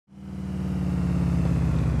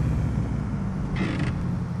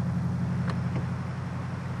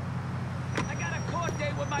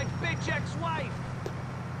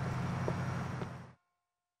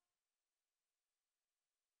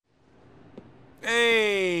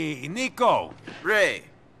Hey, Niko. Ray.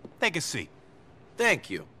 Take a seat. Thank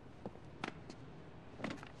you.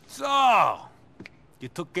 So, you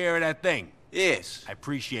took care of that thing. Yes. I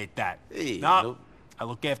appreciate that. Hey, No, I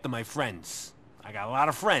look after my friends. I got a lot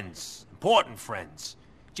of friends. Important friends.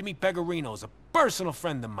 Jimmy Pecorino's a personal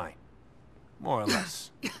friend of mine. More or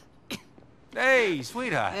less. Hey,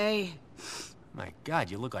 sweetheart. Hey. My God,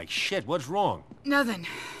 you look like shit. What's wrong? Nothing.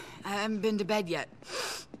 I haven't been to bed yet.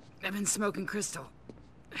 I've been smoking crystal.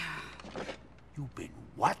 You've been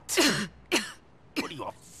what? What are you,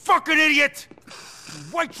 a fucking idiot? You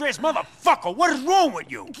white trash motherfucker, what is wrong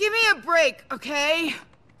with you? Give me a break, okay?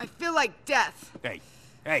 I feel like death.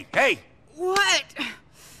 Hey! What?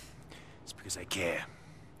 It's because I care.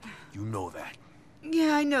 You know that.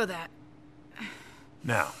 Yeah, I know that.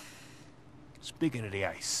 Now, speaking of the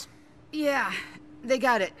ice. Yeah, they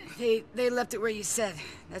got it. They left it where you said.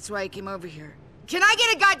 That's why I came over here. Can I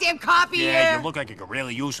get a goddamn coffee here? Yeah, you look like you could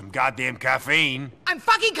really use some goddamn caffeine. I'm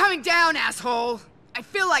fucking coming down, asshole. I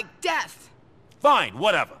feel like death. Fine,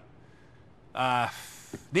 whatever.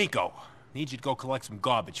 Niko, need you to go collect some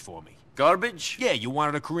garbage for me. Garbage? Yeah, you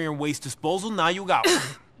wanted a career in waste disposal, now you got one.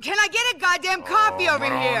 Can I get a goddamn coffee over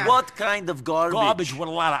here? What kind of garbage? Garbage with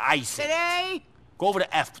a lot of ice in it. Today? Go over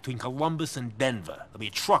to F between Columbus and Denver. There'll be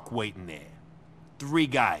a truck waiting there. 3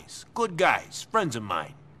 guys. Good guys. Friends of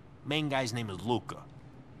mine. Main guy's name is Luca.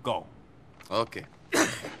 Go. Okay.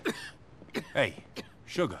 Hey,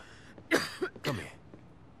 Sugar. Come here.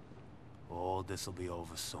 All this'll be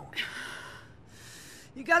over soon.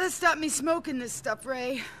 You gotta stop me smoking this stuff,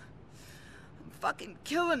 Ray. I'm fucking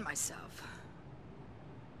killing myself.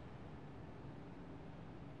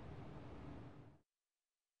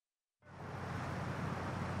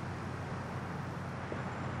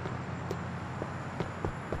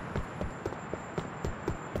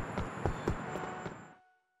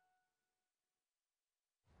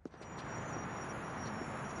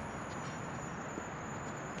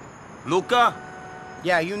 Luca?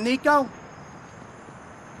 Yeah, you Niko?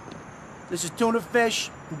 This is Tuna Fish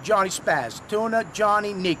and Johnny Spaz. Tuna,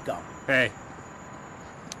 Johnny, Niko. Hey.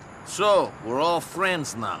 So, we're all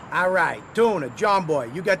friends now. All right, Tuna, John Boy,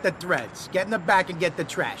 you get the threads. Get in the back and get the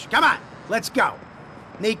trash. Come on, let's go.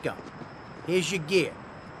 Niko, here's your gear.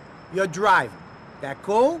 You're driving. That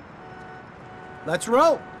cool? Let's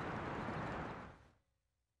roll.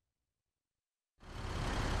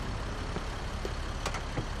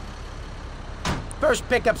 First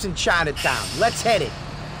pickup's in Chinatown. Let's hit it.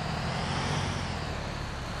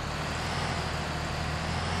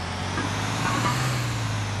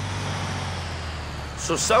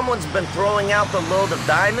 So someone's been throwing out the load of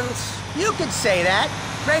diamonds? You could say that.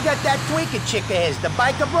 Ray got that tweaker chick of his, the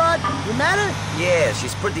biker broad. You met her? Yeah,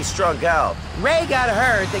 she's pretty strung out. Ray got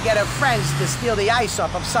her to get her friends to steal the ice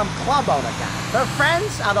off of some club owner guy. Her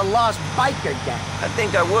friends are the Lost Biker Gang. I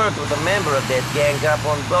think I worked with a member of that gang up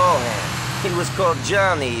on Bowhand. He was called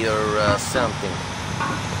Johnny or something.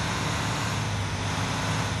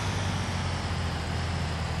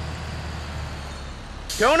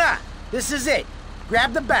 Tuna, this is it.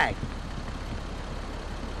 Grab the bag.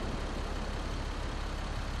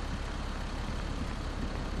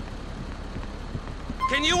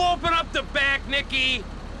 Can you open up the back, Nicky?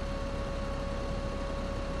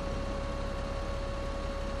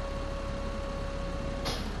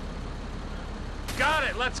 Got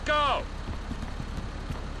it, let's go.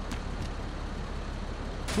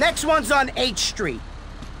 Next one's on H Street.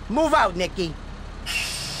 Move out, Nicky.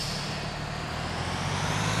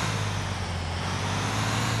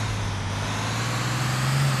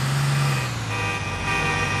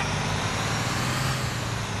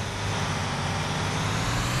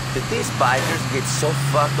 Did these bikers get so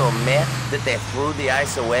fucked on meth that they threw the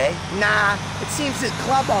ice away? Nah, it seems this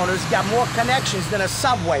club owner's got more connections than a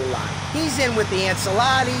subway line. He's in with the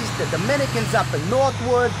Ancelottis, the Dominicans up in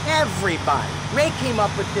Northwood, everybody. Ray came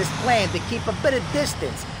up with this plan to keep a bit of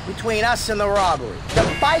distance between us and the robbery. The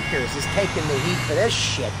bikers is taking the heat for this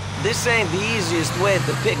shit. This ain't the easiest way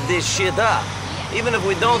to pick this shit up, even if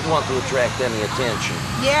we don't want to attract any attention.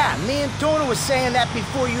 Yeah, me and Tuna was saying that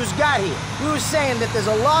before yous got here. We were saying that there's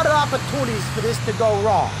a lot of opportunities for this to go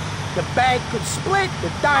wrong. The bag could split, the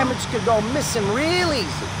diamonds could go missing real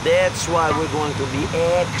easy. That's why we're going to be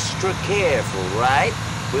extra careful, right?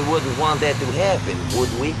 We wouldn't want that to happen, would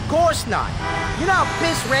we? Of course not. You know how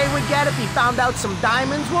pissed Ray would get if he found out some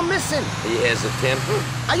diamonds were missing? He has a temper?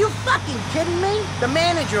 Are you fucking kidding me? The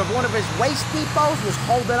manager of one of his waste depots was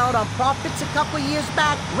holding out on profits a couple years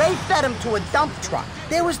back. Ray fed him to a dump truck.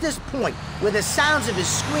 There was this point where the sounds of his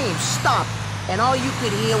screams stopped, and all you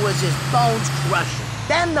could hear was his bones crushing.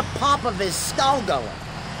 Then the pop of his skull going.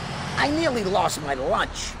 I nearly lost my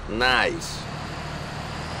lunch. Nice.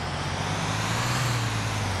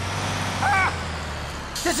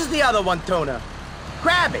 This is the other one, Tuna.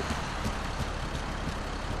 Grab it.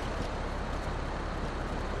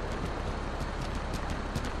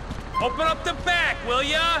 Open up the back, will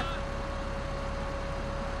ya?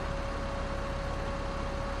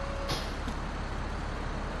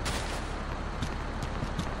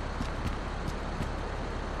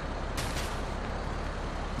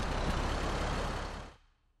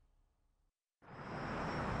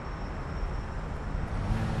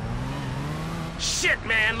 Shit,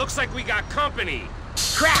 man, looks like we got company.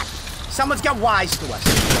 Crap! Someone's got wise to us.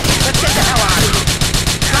 Let's get the hell out of here.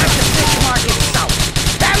 Drive to Fish Market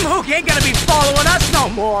South. That mook ain't gonna be following us no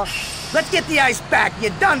more. Let's get the ice back.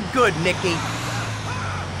 You done good, Nicky.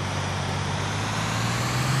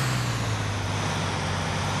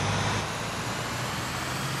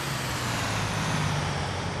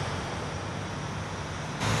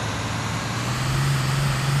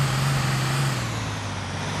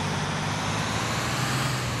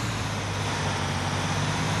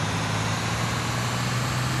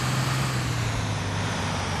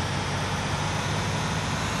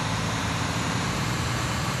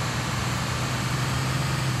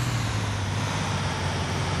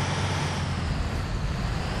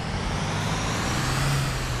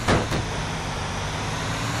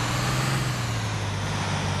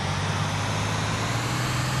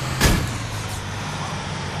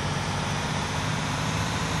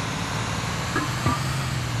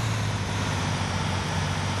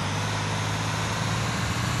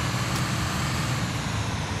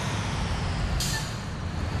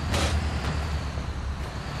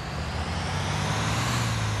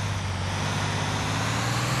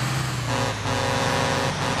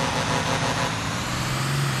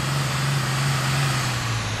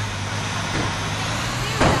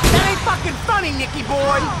 Funny, Nicky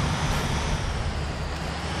boy!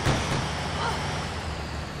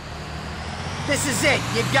 This is it.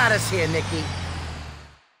 You got us here, Nicky.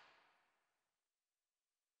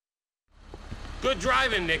 Good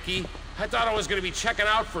driving, Nicky. I thought I was gonna be checking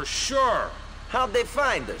out for sure. How'd they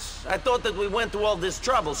find us? I thought that we went through all this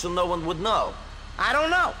trouble so no one would know. I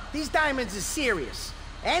don't know. These diamonds are serious.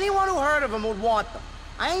 Anyone who heard of them would want them.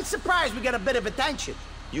 I ain't surprised we got a bit of attention.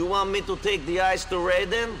 You want me to take the ice to Ray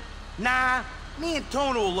then? Nah, me and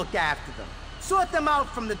Tony will look after them. Sort them out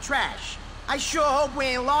from the trash. I sure hope we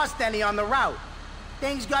ain't lost any on the route.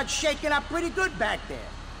 Things got shaken up pretty good back there.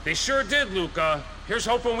 They sure did, Luca. Here's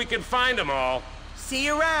hoping we can find them all. See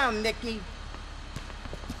you around, Nicky.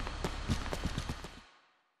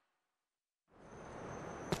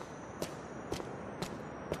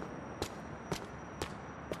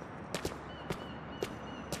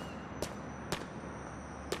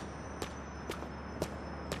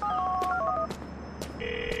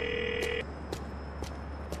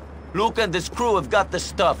 Luca and this crew have got the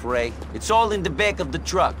stuff, Ray. It's all in the back of the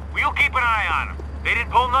truck. Will you keep an eye on them? They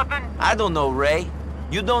didn't pull nothing? I don't know, Ray.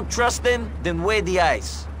 You don't trust them? Then weigh the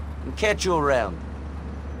ice. And catch you around.